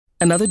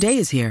Another day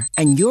is here,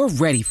 and you're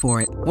ready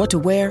for it. What to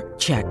wear?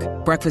 Check.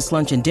 Breakfast,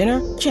 lunch, and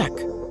dinner? Check.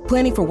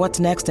 Planning for what's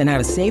next and how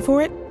to save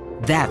for it?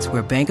 That's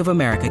where Bank of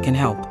America can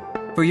help.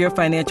 For your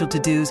financial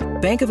to-dos,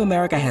 Bank of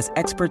America has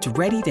experts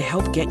ready to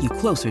help get you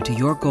closer to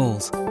your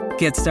goals.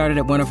 Get started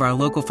at one of our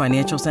local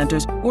financial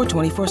centers or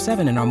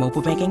 24/7 in our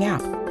mobile banking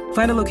app.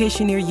 Find a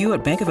location near you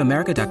at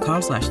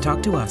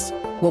bankofamerica.com/talktous.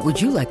 What would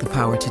you like the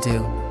power to do?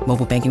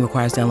 Mobile banking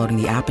requires downloading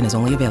the app and is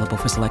only available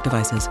for select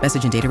devices.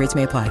 Message and data rates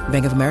may apply.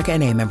 Bank of America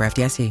N.A., member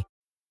FDIC.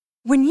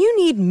 When you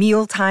need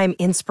mealtime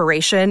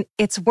inspiration,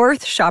 it's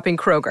worth shopping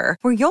Kroger,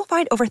 where you'll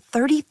find over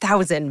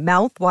 30,000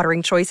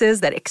 mouth-watering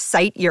choices that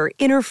excite your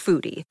inner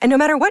foodie. And no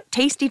matter what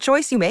tasty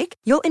choice you make,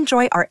 you'll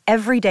enjoy our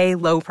everyday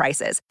low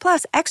prices,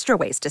 plus extra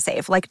ways to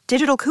save, like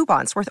digital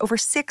coupons worth over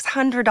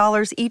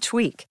 $600 each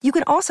week. You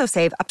can also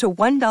save up to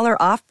 $1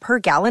 off per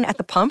gallon at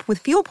the pump with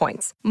fuel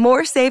points.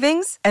 More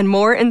savings and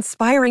more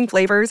inspiring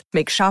flavors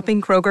make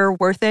shopping Kroger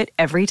worth it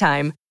every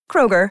time.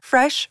 Kroger,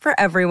 fresh for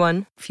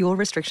everyone. Fuel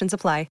restrictions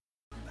apply.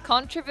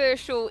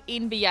 Controversial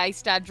NBA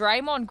star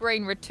Draymond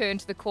Green returned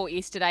to the court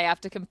yesterday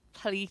after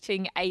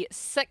completing a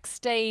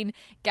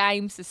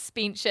 16-game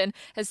suspension,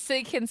 his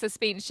second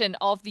suspension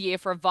of the year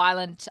for a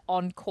violent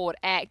on-court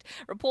act.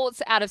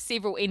 Reports out of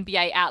several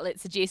NBA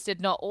outlets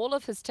suggested not all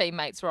of his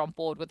teammates were on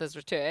board with his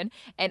return,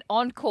 and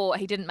on-court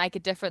he didn't make a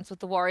difference with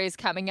the Warriors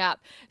coming up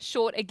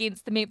short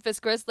against the Memphis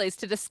Grizzlies.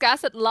 To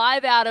discuss it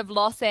live out of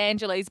Los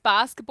Angeles,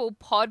 basketball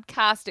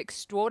podcast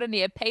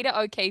extraordinaire Peter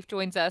O'Keefe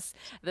joins us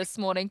this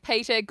morning.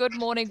 Peter, good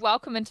morning.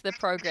 Welcome into the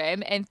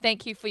program and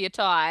thank you for your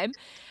time.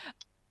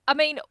 I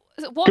mean,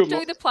 what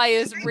do the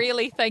players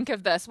really think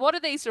of this? What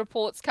are these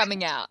reports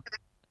coming out?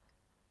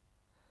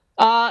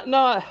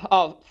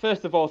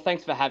 First of all,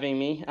 thanks for having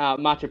me.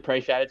 Much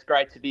appreciated. It's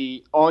great to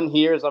be on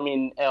here as I'm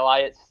in LA.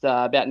 It's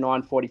about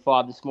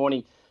 9:45 this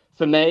morning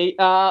for me.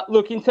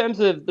 Look, in terms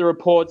of the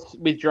reports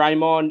with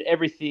Draymond,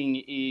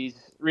 everything is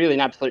really an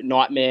absolute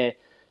nightmare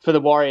for the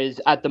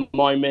Warriors at the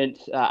moment.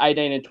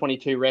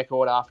 18-22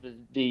 record after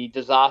the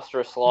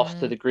disastrous loss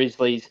to the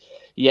Grizzlies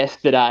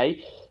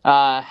yesterday.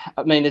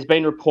 There's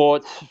been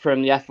reports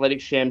from the Athletic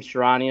Shams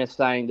Charania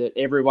saying that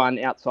everyone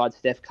outside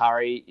Steph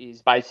Curry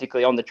is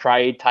basically on the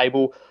trade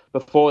table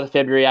before the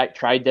February 8th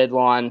trade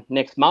deadline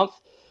next month.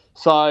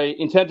 So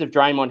in terms of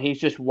Draymond, he's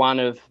just one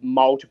of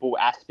multiple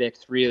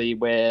aspects really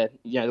where,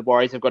 the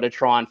Warriors have got to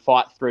try and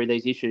fight through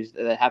these issues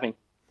that they're having.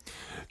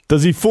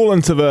 Does he fall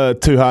into the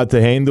too hard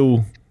to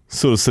handle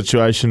sort of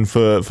situation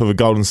for the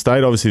Golden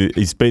State? Obviously,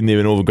 he's been there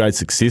when all the great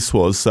success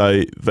was,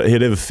 so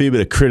he'd have a fair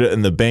bit of credit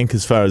in the bank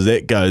as far as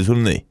that goes,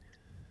 wouldn't he?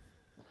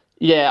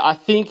 Yeah, I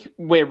think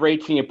we're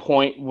reaching a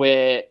point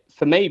where,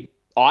 for me,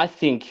 I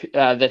think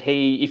that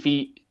if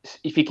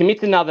he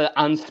commits another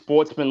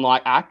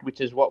unsportsmanlike act,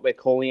 which is what we're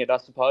calling it, I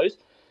suppose,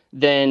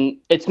 then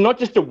it's not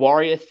just a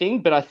Warrior thing,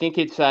 but I think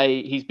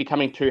he's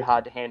becoming too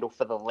hard to handle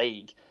for the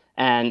league.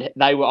 And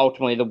they were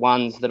ultimately the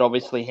ones that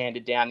obviously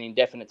handed down the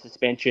indefinite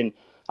suspension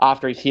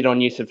after he's hit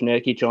on Yusuf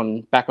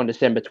Nurkic back on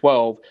December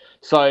 12.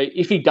 So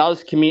if he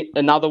does commit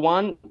another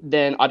one,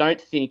 then I don't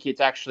think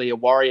it's actually a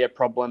Warrior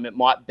problem. It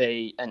might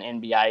be an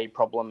NBA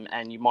problem,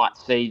 and you might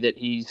see that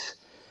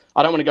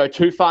I don't want to go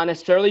too far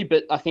necessarily,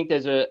 but I think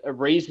there's a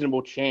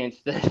reasonable chance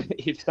that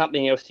if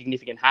something else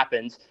significant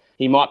happens,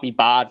 he might be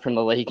barred from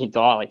the league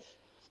entirely.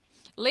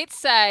 Let's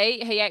say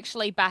he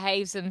actually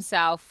behaves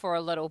himself for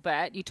a little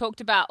bit. You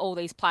talked about all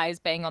these players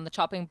being on the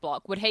chopping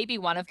block. Would he be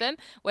one of them?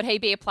 Would he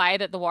be a player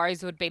that the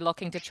Warriors would be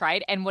looking to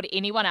trade? And would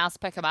anyone else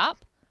pick him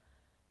up?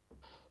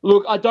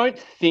 Look, I don't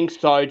think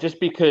so,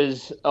 just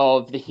because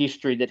of the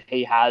history that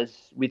he has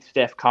with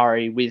Steph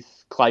Curry, with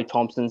Klay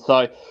Thompson.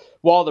 So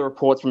while the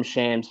reports from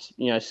Shams,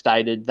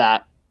 stated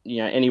that,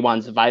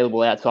 anyone's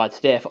available outside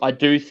Steph, I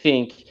do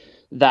think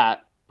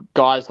that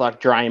guys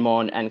like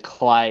Draymond and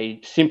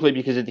Klay, simply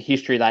because of the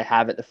history they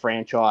have at the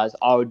franchise,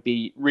 I would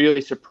be really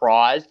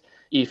surprised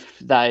if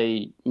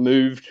they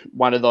moved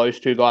one of those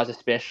two guys,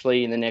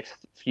 especially in the next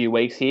few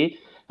weeks here.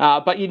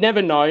 But you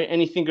never know.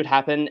 Anything could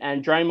happen.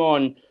 And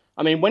Draymond,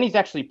 when he's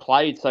actually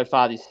played so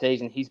far this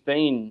season, he's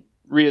been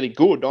really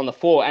good on the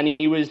floor, and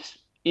he was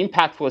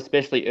impactful,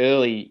 especially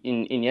early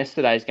in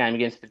yesterday's game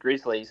against the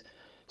Grizzlies.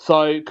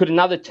 So could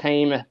another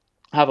team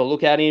have a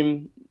look at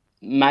him?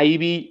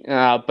 Maybe,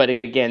 but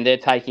again, they're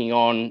taking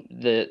on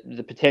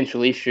the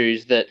potential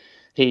issues that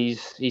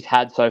he's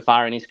had so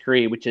far in his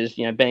career, which is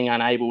being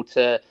unable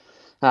to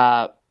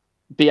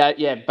be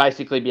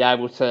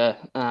able to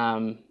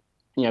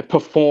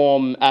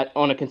perform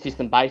on a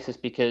consistent basis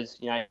because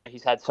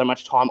he's had so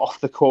much time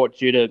off the court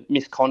due to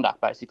misconduct,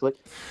 basically.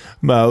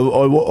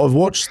 Well, I've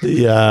watched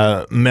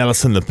the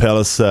Malice in the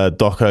Palace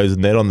docos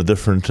and that on the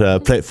different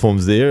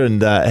platforms there,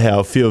 and how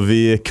a few of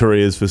their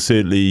careers were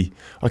certainly.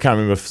 I can't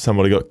remember if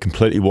somebody got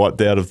completely wiped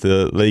out of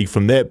the league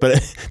from that, but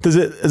is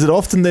it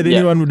often that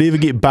anyone would ever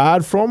get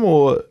barred from,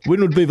 or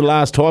when would be the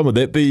last time? Would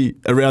that be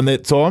around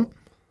that time?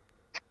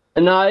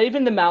 No,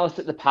 even the Malice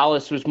at the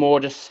Palace was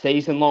more just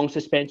season-long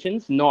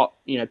suspensions, not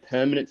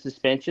permanent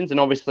suspensions, and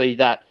obviously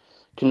that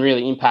can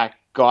really impact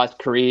guys'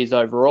 careers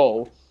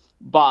overall.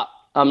 But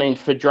I mean,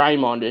 for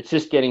Draymond, it's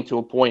just getting to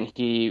a point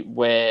here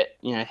where,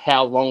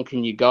 how long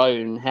can you go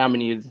and how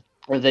many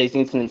of these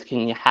incidents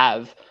can you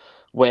have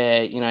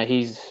where,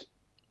 he's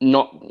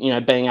not,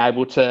 being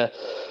able to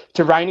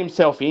rein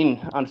himself in,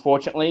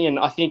 unfortunately. And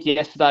I think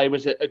yesterday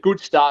was a good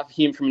start for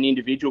him from an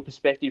individual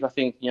perspective. I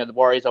think, the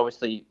Warriors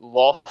obviously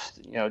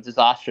lost, a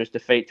disastrous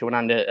defeat to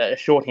a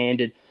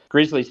short-handed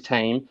Grizzlies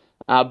team.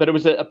 But it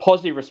was a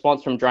positive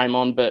response from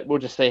Draymond, but we'll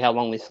just see how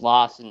long this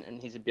lasts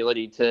and his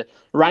ability to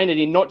rein it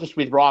in, not just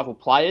with rival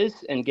players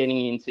and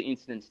getting into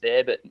incidents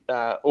there, but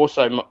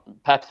also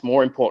perhaps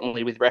more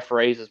importantly with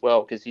referees as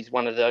well, because he's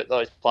one of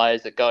those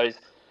players that goes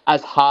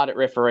as hard at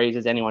referees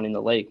as anyone in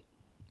the league.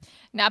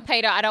 Now,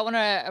 Peter, I don't want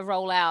to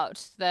roll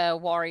out the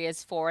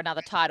Warriors for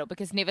another title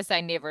because never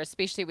say never,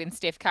 especially when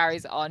Steph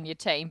Curry's on your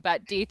team.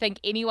 But do you think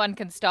anyone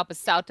can stop a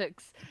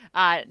Celtics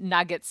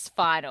Nuggets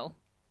final?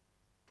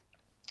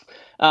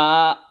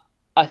 I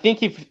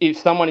think if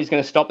someone is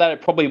going to stop that,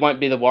 it probably won't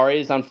be the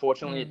Warriors,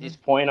 unfortunately, at this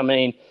point. I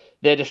mean,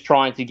 they're just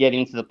trying to get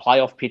into the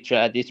playoff picture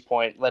at this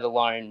point, let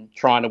alone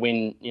trying to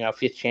win, a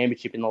fifth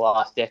championship in the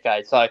last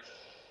decade. So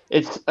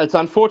it's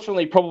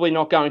unfortunately probably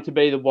not going to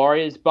be the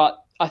Warriors, but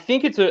I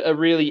think it's a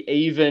really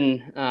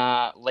even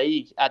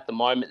league at the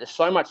moment. There's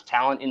so much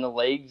talent in the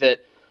league that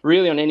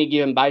really on any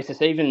given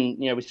basis, even,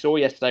 we saw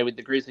yesterday with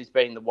the Grizzlies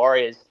beating the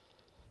Warriors,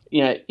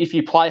 if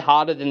you play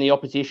harder than the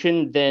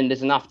opposition, then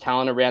there's enough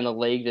talent around the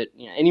league that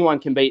anyone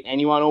can beat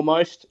anyone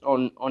almost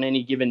on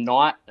any given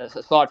night,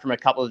 aside from a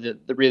couple of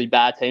the really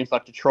bad teams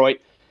like Detroit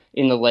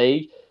in the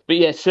league. But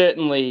yeah,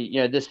 certainly,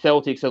 the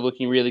Celtics are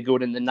looking really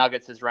good, and the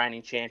Nuggets as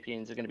reigning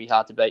champions are going to be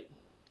hard to beat.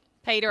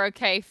 Peter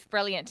O'Keefe,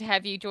 brilliant to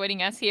have you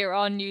joining us here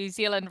on New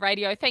Zealand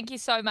Radio. Thank you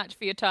so much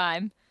for your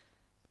time.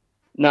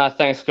 No,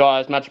 thanks,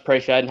 guys. Much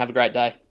appreciated, and have a great day.